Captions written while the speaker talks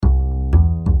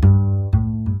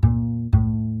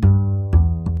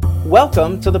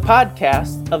Welcome to the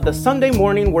podcast of the Sunday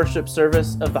morning worship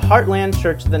service of the Heartland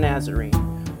Church of the Nazarene.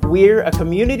 We're a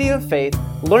community of faith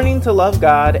learning to love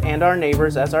God and our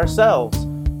neighbors as ourselves.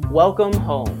 Welcome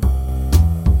home.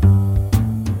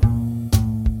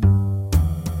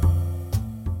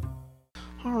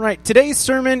 All right, today's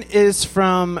sermon is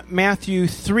from Matthew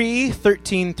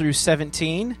 3:13 through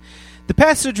 17. The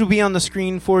passage will be on the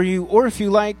screen for you, or if you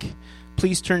like,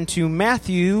 please turn to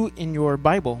Matthew in your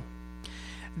Bible.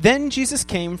 Then Jesus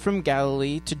came from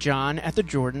Galilee to John at the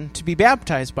Jordan to be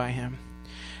baptized by him.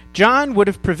 John would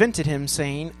have prevented him,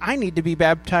 saying, "I need to be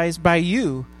baptized by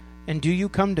you, and do you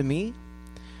come to me?"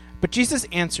 But Jesus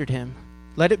answered him,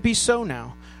 "Let it be so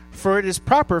now, for it is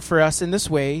proper for us in this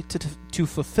way to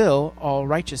fulfill all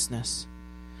righteousness."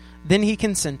 Then he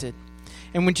consented.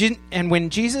 And when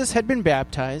Jesus had been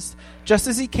baptized, just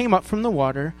as he came up from the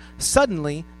water,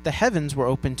 suddenly the heavens were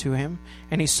opened to him,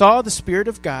 and he saw the Spirit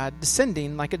of God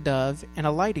descending like a dove and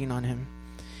alighting on him.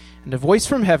 And a voice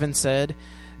from heaven said,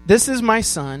 "This is my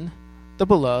Son, the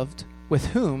beloved, with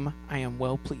whom I am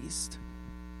well pleased."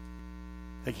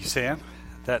 Thank you, Sam.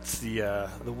 That's the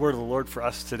word of the Lord for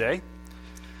us today.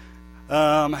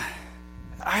 I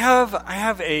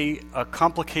have a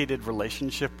complicated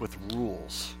relationship with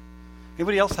rules.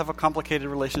 Anybody else have a complicated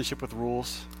relationship with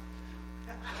rules?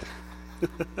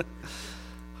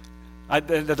 That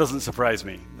doesn't surprise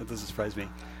me.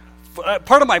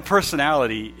 Part of my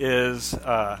personality is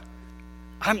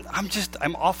I'm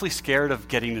awfully scared of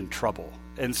getting in trouble,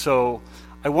 and so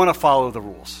I want to follow the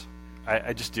rules.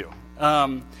 I just do.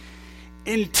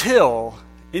 Until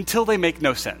they make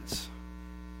no sense,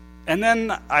 and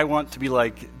then I want to be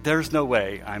like, "There's no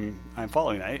way I'm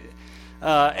following that."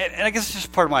 And I guess it's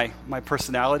just part of my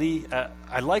personality.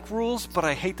 I like rules, but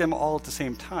I hate them all at the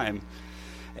same time.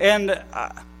 And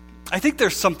I think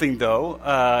there's something, though,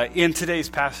 in today's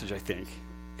passage, I think.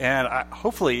 And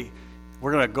hopefully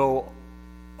we're going to go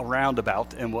around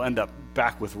about, and we'll end up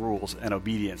back with rules and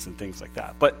obedience and things like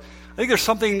that. But I think there's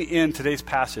something in today's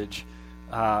passage,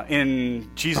 in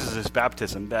Jesus'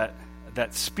 baptism,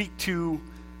 that speak to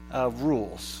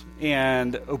rules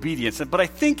and obedience. But I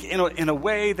think in a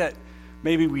way that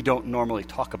maybe we don't normally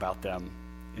talk about them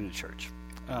in the church.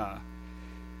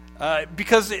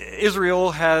 Because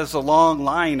Israel has a long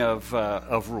line of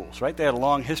rules, right? They had a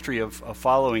long history of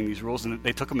following these rules, and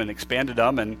they took them and expanded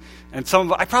them. And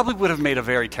some of I probably would have made a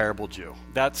very terrible Jew.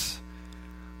 I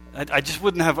just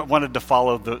wouldn't have wanted to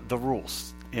follow the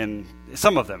rules, in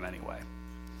some of them anyway.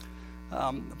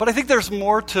 But I think there's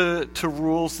more to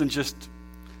rules than just,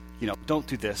 don't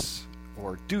do this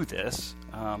or do this.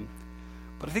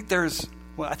 But I think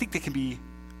I think they can be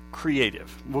creative.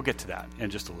 We'll get to that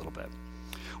in just a little bit.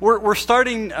 We're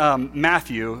starting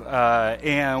Matthew,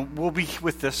 and we'll be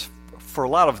with this for a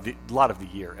lot of the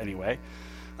year anyway.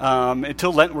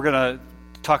 Until Lent, we're going to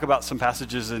talk about some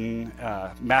passages in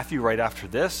Matthew right after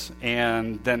this,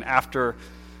 and then after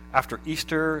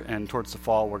Easter and towards the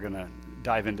fall, we're going to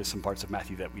dive into some parts of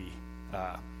Matthew that we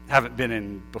haven't been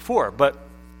in before. But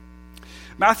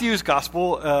Matthew's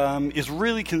gospel is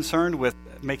really concerned with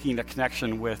making a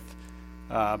connection with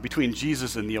between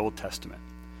Jesus and the Old Testament.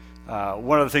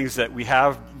 One of the things that we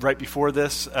have right before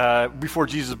this, before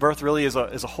Jesus' birth, really is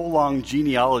a whole long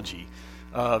genealogy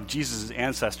of Jesus'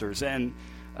 ancestors, and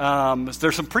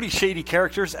there's some pretty shady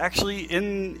characters actually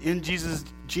in Jesus'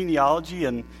 genealogy,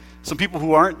 and some people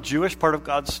who aren't Jewish, part of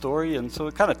God's story, and so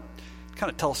it kind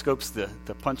of telescopes the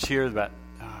punch here that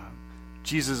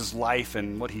Jesus' life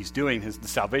and what he's doing, the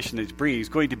salvation that he's bringing, is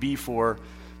going to be for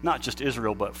not just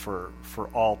Israel, but for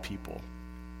all people.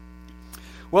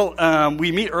 Well,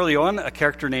 we meet early on a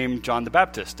character named John the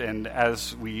Baptist, and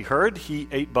as we heard, he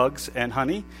ate bugs and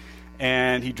honey,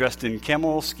 and he dressed in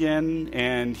camel skin,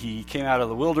 and he came out of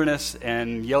the wilderness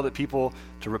and yelled at people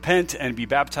to repent and be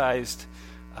baptized,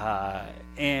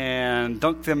 and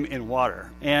dunked them in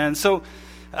water. And so,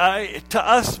 to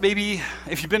us, maybe,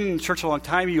 if you've been in church a long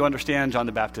time, you understand John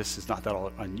the Baptist is not that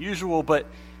unusual, but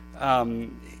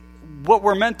what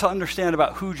we're meant to understand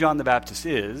about who John the Baptist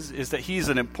is that he's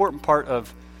an important part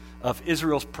of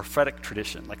Israel's prophetic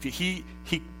tradition. Like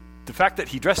the fact that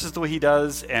he dresses the way he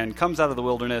does and comes out of the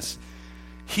wilderness,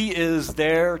 he is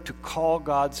there to call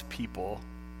God's people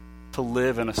to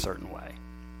live in a certain way.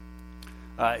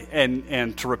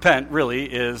 And to repent really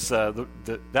is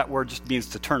that word just means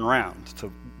to turn around,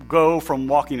 to go from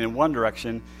walking in one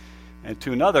direction and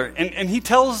to another. And he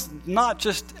tells not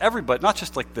just everybody, not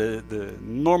just like the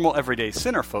normal everyday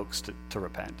sinner folks to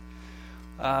repent,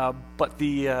 but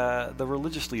the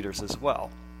religious leaders as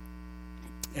well.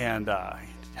 And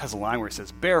he has a line where he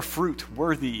says, "Bear fruit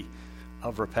worthy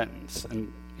of repentance."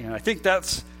 And I think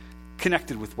that's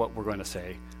connected with what we're going to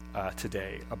say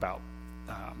today about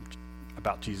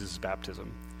Jesus'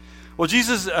 baptism. Well,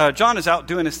 John is out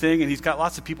doing his thing, and he's got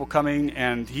lots of people coming,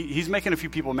 and he's making a few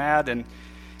people mad, and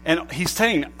he's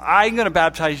saying, I'm going to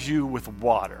baptize you with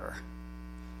water.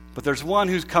 But there's one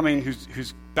who's coming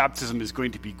whose baptism is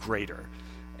going to be greater.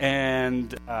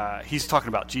 And he's talking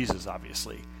about Jesus,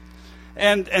 obviously.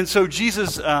 And so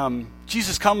Jesus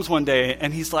comes one day,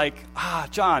 and he's like,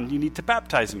 John, you need to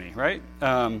baptize me, right?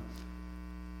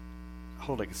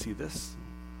 Hold, I can see this.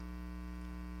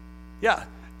 Yeah.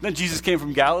 Then Jesus came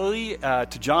from Galilee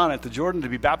to John at the Jordan to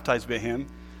be baptized by him.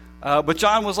 But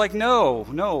John was like, no.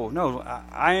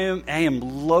 I am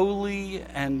lowly,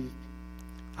 and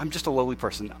I'm just a lowly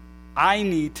person. I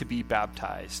need to be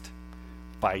baptized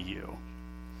by you.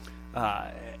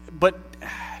 But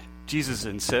Jesus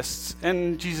insists,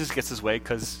 and Jesus gets his way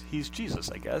because he's Jesus,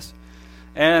 I guess.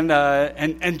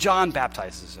 And John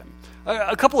baptizes him.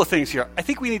 A couple of things here. I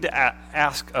think we need to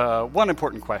ask one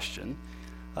important question.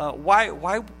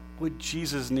 Why would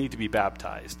Jesus need to be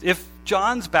baptized? If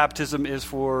John's baptism is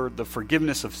for the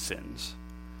forgiveness of sins,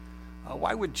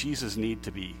 why would Jesus need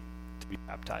to be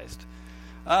baptized?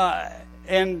 We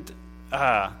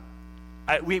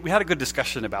had a good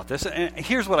discussion about this, and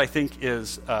here's what I think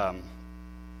is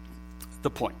the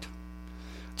point.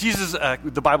 Jesus,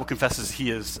 the Bible confesses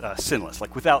he is sinless,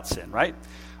 like without sin, right?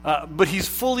 But he's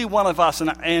fully one of us,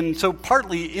 and so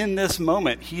partly in this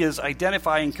moment, he is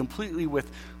identifying completely with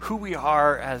who we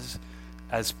are as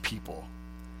people.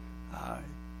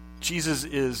 Jesus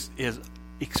is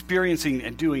experiencing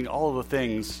and doing all of the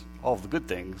things, all of the good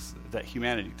things that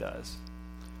humanity does.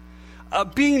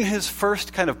 Being his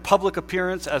first kind of public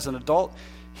appearance as an adult,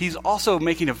 he's also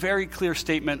making a very clear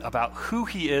statement about who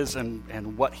he is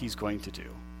and what he's going to do.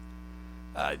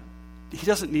 He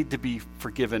doesn't need to be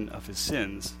forgiven of his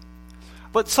sins.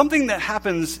 But something that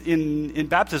happens in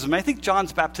baptism, I think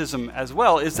John's baptism as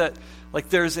well, is that like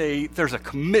there's a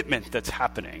commitment that's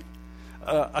happening,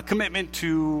 a commitment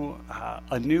to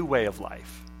a new way of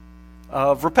life,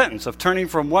 of repentance, of turning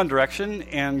from one direction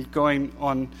and going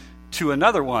on to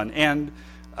another one, and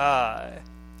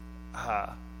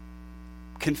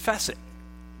confessing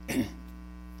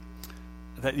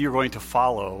that you're going to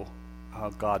follow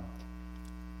God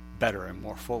better and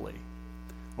more fully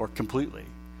or completely.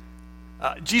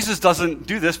 Jesus doesn't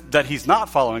do this, that he's not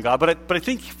following God, but I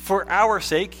think for our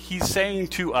sake, he's saying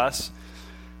to us,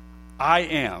 I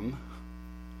am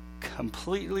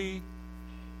completely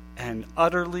and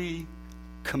utterly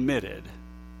committed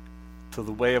to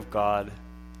the way of God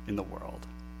in the world.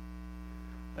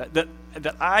 That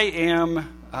I am,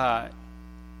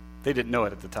 they didn't know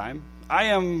it at the time, I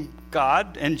am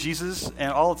God and Jesus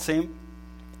and all the same,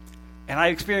 and I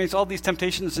experience all these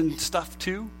temptations and stuff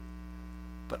too,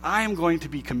 but I am going to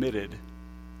be committed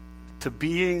to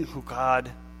being who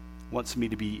God wants me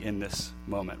to be in this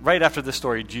moment. Right after this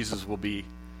story, Jesus will be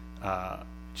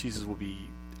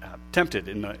tempted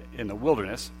in the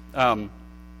wilderness. But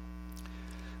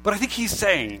I think he's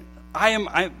saying,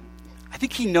 I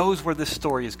think he knows where this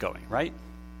story is going, right?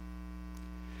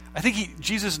 I think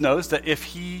Jesus knows that if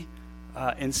he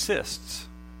insists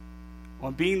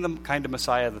on being the kind of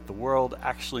Messiah that the world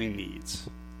actually needs,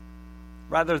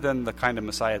 rather than the kind of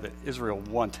Messiah that Israel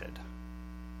wanted,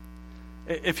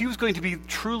 if he was going to be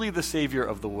truly the Savior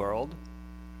of the world,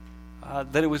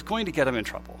 that it was going to get him in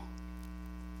trouble,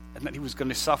 and that he was going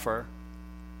to suffer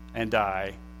and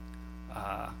die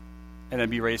and then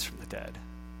be raised from the dead.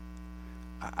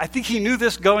 I think he knew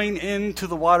this going into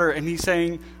the water, and he's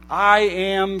saying, I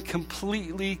am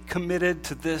completely committed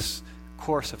to this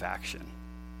course of action.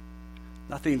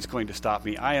 Nothing's going to stop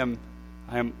me. I am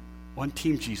one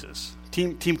team Jesus,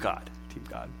 team God.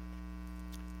 Well,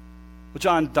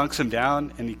 John dunks him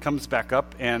down, and he comes back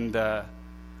up, and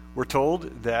we're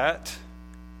told that,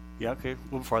 a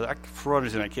little farther. For one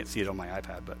reason, I can't see it on my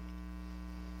iPad, but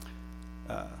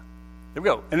there we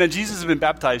go. And then Jesus had been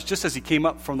baptized just as he came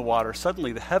up from the water.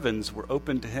 Suddenly the heavens were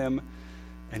opened to him,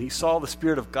 and he saw the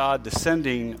Spirit of God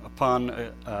descending upon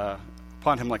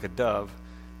him like a dove.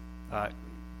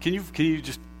 Can you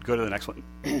just go to the next one?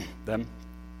 Them?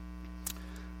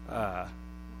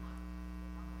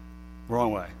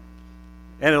 Wrong way.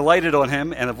 And it alighted on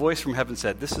him, and a voice from heaven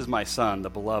said, "This is my Son, the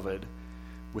beloved,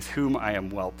 with whom I am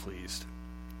well pleased."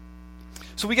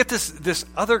 So we get this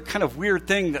other kind of weird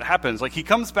thing that happens. Like he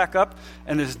comes back up,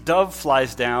 and this dove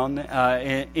flies down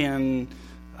and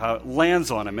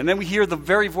lands on him. And then we hear the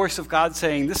very voice of God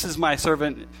saying, "This is my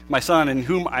servant, my Son, in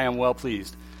whom I am well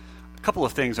pleased." A couple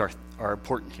of things are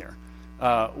important here.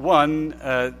 One,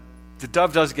 the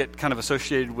dove does get kind of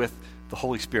associated with the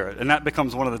Holy Spirit. And that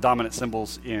becomes one of the dominant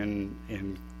symbols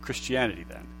in Christianity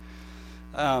then.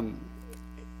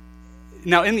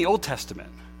 Now, in the Old Testament,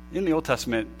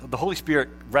 the Holy Spirit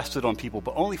rested on people,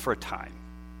 but only for a time.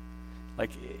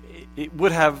 Like, it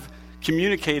would have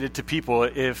communicated to people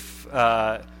if,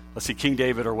 let's see, King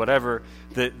David or whatever,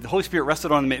 the Holy Spirit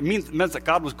rested on them. It meant that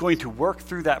God was going to work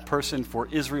through that person for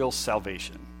Israel's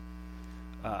salvation.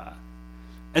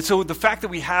 And so the fact that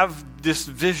we have this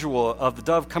visual of the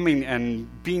dove coming and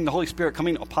being the Holy Spirit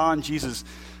coming upon Jesus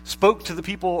spoke to the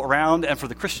people around and for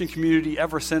the Christian community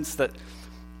ever since that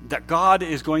God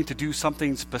is going to do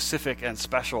something specific and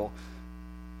special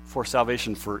for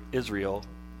salvation for Israel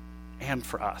and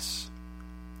for us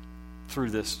through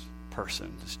this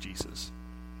person, this Jesus.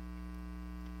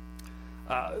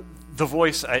 The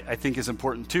voice, I think, is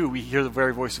important too. We hear the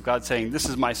very voice of God saying, "This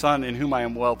is my Son in whom I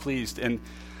am well pleased." And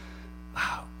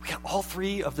we have all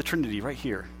three of the Trinity right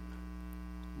here.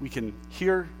 We can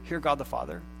hear God the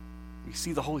Father, we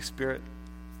see the Holy Spirit,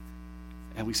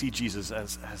 and we see Jesus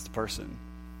as the person.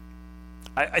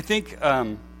 I think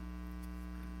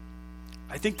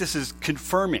this is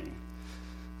confirming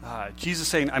Jesus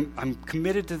saying, I'm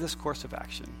committed to this course of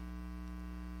action.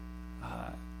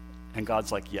 And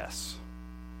God's like, yes,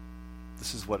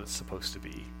 this is what it's supposed to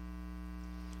be.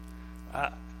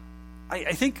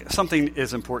 I think something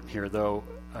is important here, though,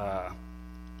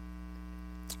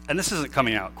 and this isn't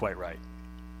coming out quite right.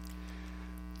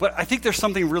 But I think there's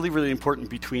something really, really important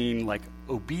between, like,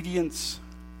 obedience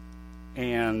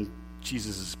and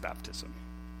Jesus' baptism.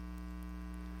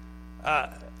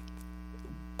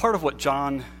 Part of what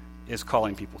John is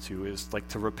calling people to is, like,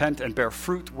 to repent and bear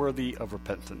fruit worthy of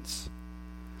repentance.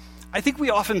 I think we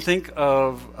often think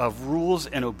of rules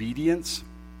and obedience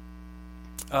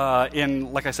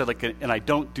in, like I said, and I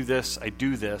don't do this, I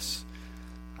do this.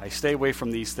 I stay away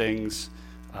from these things.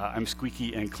 I'm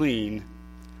squeaky and clean.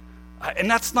 And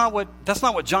that's not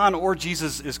what John or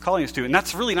Jesus is calling us to. And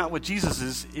that's really not what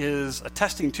Jesus is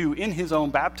attesting to in his own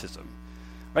baptism,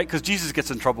 right? Because Jesus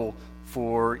gets in trouble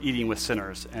for eating with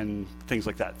sinners and things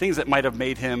like that, things that might have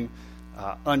made him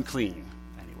unclean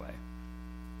anyway.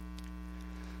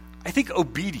 I think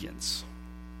obedience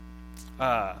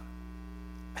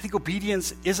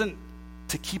isn't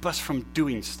to keep us from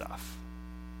doing stuff.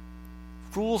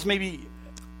 Rules maybe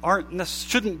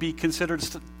shouldn't be considered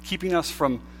keeping us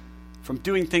from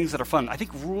doing things that are fun. I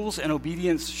think rules and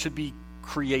obedience should be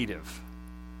creative.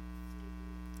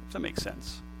 Does that make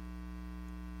sense?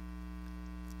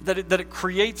 That it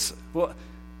creates,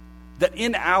 that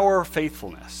in our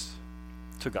faithfulness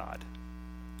to God,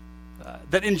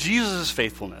 that in Jesus'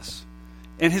 faithfulness,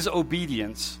 in his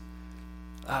obedience,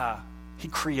 he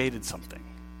created something.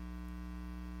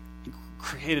 He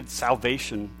created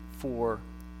salvation for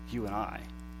you and I.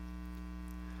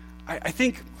 I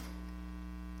think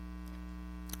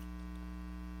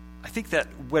that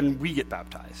when we get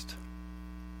baptized,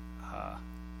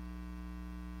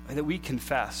 that we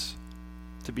confess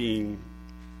to being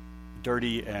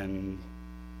dirty and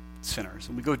sinners.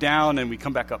 And we go down and we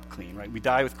come back up clean, right? We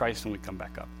die with Christ and we come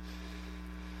back up.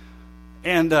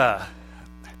 And I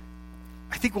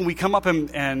think when we come up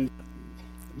and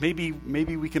maybe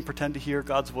we can pretend to hear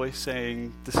God's voice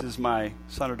saying, "This is my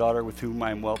son or daughter with whom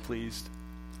I am well pleased."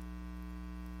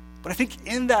 But I think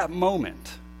in that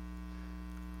moment,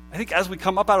 as we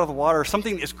come up out of the water,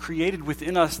 something is created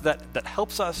within us that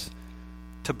helps us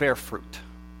to bear fruit.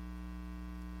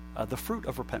 The fruit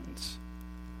of repentance,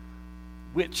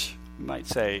 which we might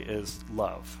say is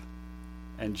love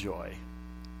and joy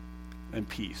and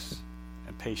peace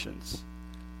and patience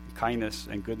and kindness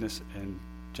and goodness and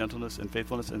gentleness and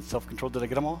faithfulness and self-control. Did I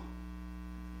get them all?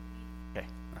 Okay,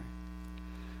 all right.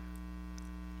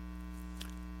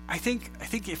 I think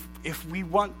if we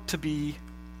want to be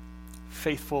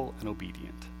faithful and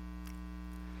obedient,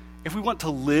 if we want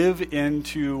to live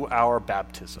into our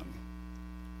baptism,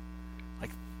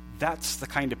 like, that's the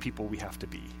kind of people we have to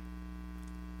be.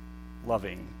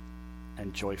 Loving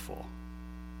and joyful,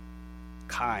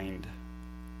 kind,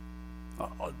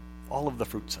 all of the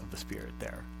fruits of the Spirit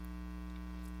there.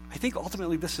 I think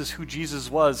ultimately this is who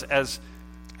Jesus was as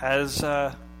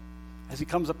he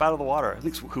comes up out of the water. I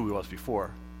think it's who he was before.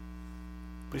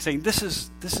 But he's saying, this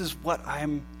is what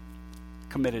I'm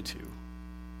committed to.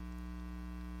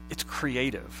 It's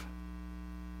creative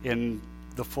in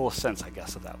the fullest sense, I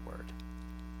guess, of that word.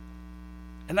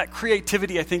 And that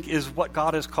creativity, I think, is what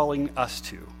God is calling us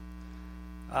to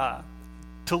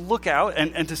look out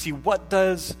and to see we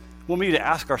need to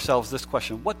ask ourselves this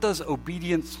question: what does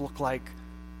obedience look like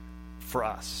for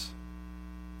us?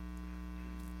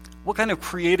 What kind of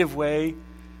creative way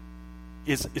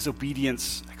is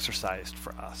obedience exercised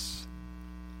for us?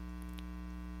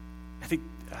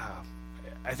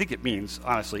 think it means,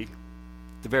 honestly,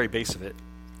 the very base of it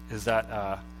is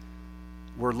that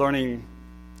we're learning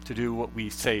to do what we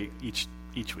say each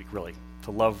week, really,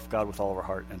 to love God with all of our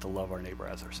heart and to love our neighbor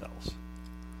as ourselves.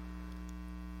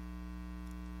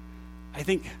 I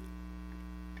think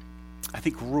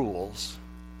rules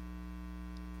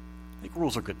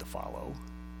are good to follow.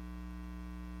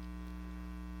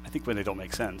 I think when they don't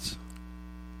make sense,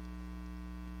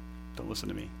 don't listen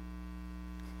to me.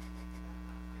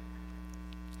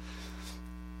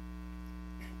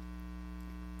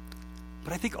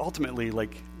 But I think ultimately,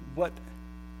 like, what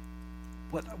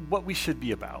we should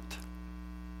be about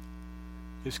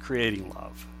is creating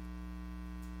love,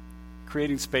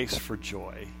 creating space for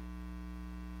joy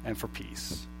and for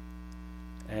peace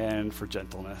and for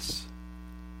gentleness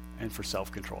and for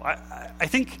self-control. I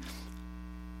think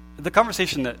the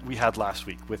conversation that we had last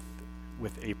week with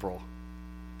April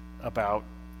about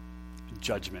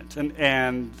judgment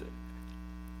and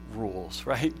rules,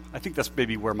 right? I think that's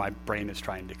maybe where my brain is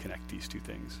trying to connect these two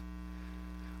things.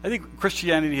 I think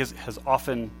Christianity has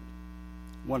often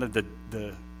wanted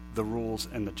the rules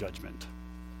and the judgment.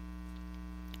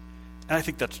 And I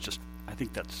think that's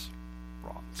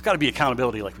wrong. It's got to be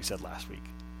accountability, like we said last week.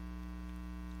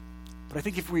 But I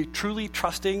think if we're truly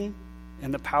trusting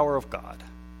in the power of God,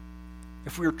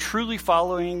 if we are truly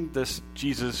following this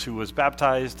Jesus who was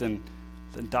baptized and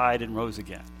then died and rose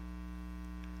again,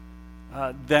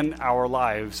 then our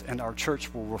lives and our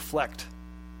church will reflect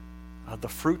the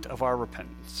fruit of our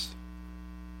repentance,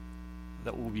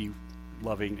 that will be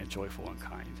loving and joyful and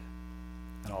kind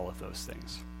and all of those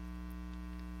things.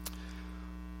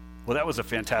 Well, that was a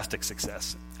fantastic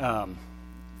success. Why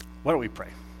don't we pray?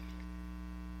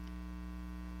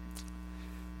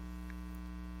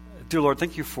 Dear Lord,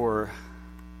 thank you for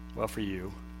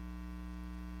you.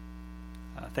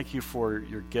 Thank you for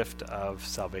your gift of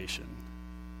salvation.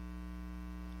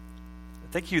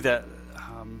 Thank you that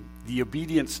the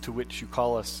obedience to which you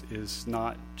call us is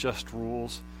not just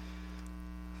rules,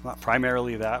 not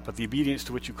primarily that, but the obedience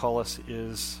to which you call us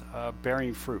is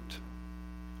bearing fruit,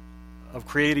 of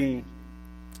creating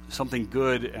something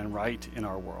good and right in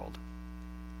our world.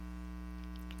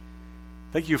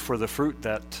 Thank you for the fruit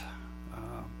that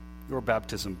your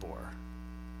baptism bore,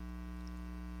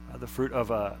 the fruit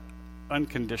of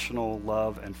unconditional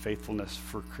love and faithfulness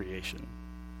for creation,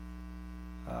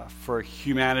 for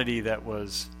humanity that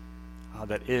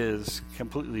is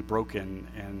completely broken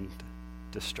and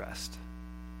distressed.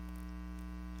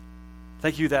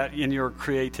 Thank you that in your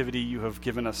creativity you have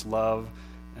given us love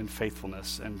and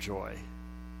faithfulness and joy.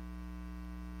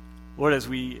 Lord, as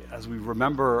we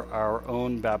remember our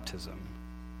own baptism,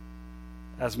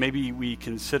 as maybe we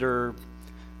consider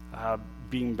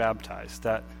being baptized,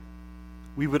 that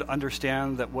we would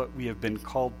understand that what we have been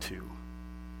called to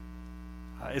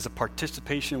is a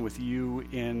participation with you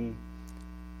in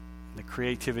the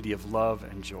creativity of love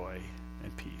and joy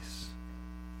and peace.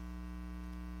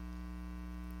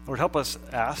 Lord, help us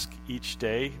ask each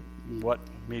day what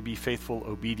maybe faithful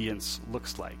obedience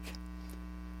looks like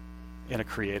in a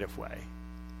creative way.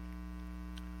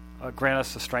 Grant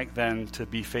us the strength then to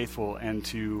be faithful and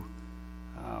to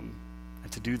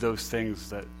do those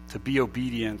things, to be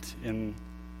obedient in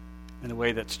a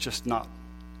way that's more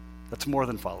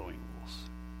than following rules.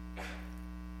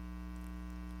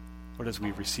 Lord, as we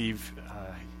receive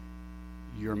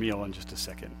your meal in just a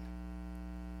second,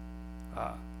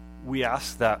 we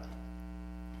ask that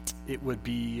it would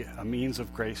be a means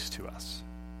of grace to us,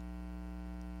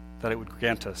 that it would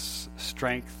grant us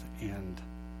strength and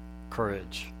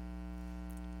courage,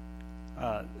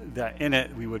 that in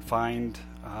it we would find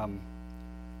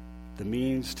the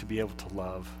means to be able to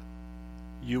love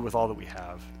you with all that we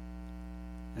have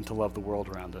and to love the world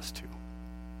around us too.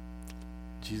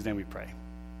 In Jesus' name we pray.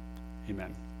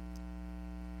 Amen.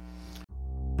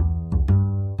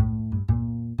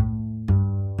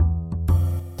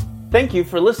 Thank you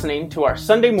for listening to our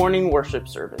Sunday morning worship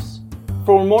service.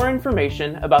 For more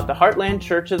information about the Heartland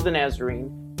Church of the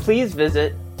Nazarene, please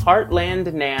visit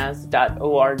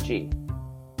heartlandnaz.org.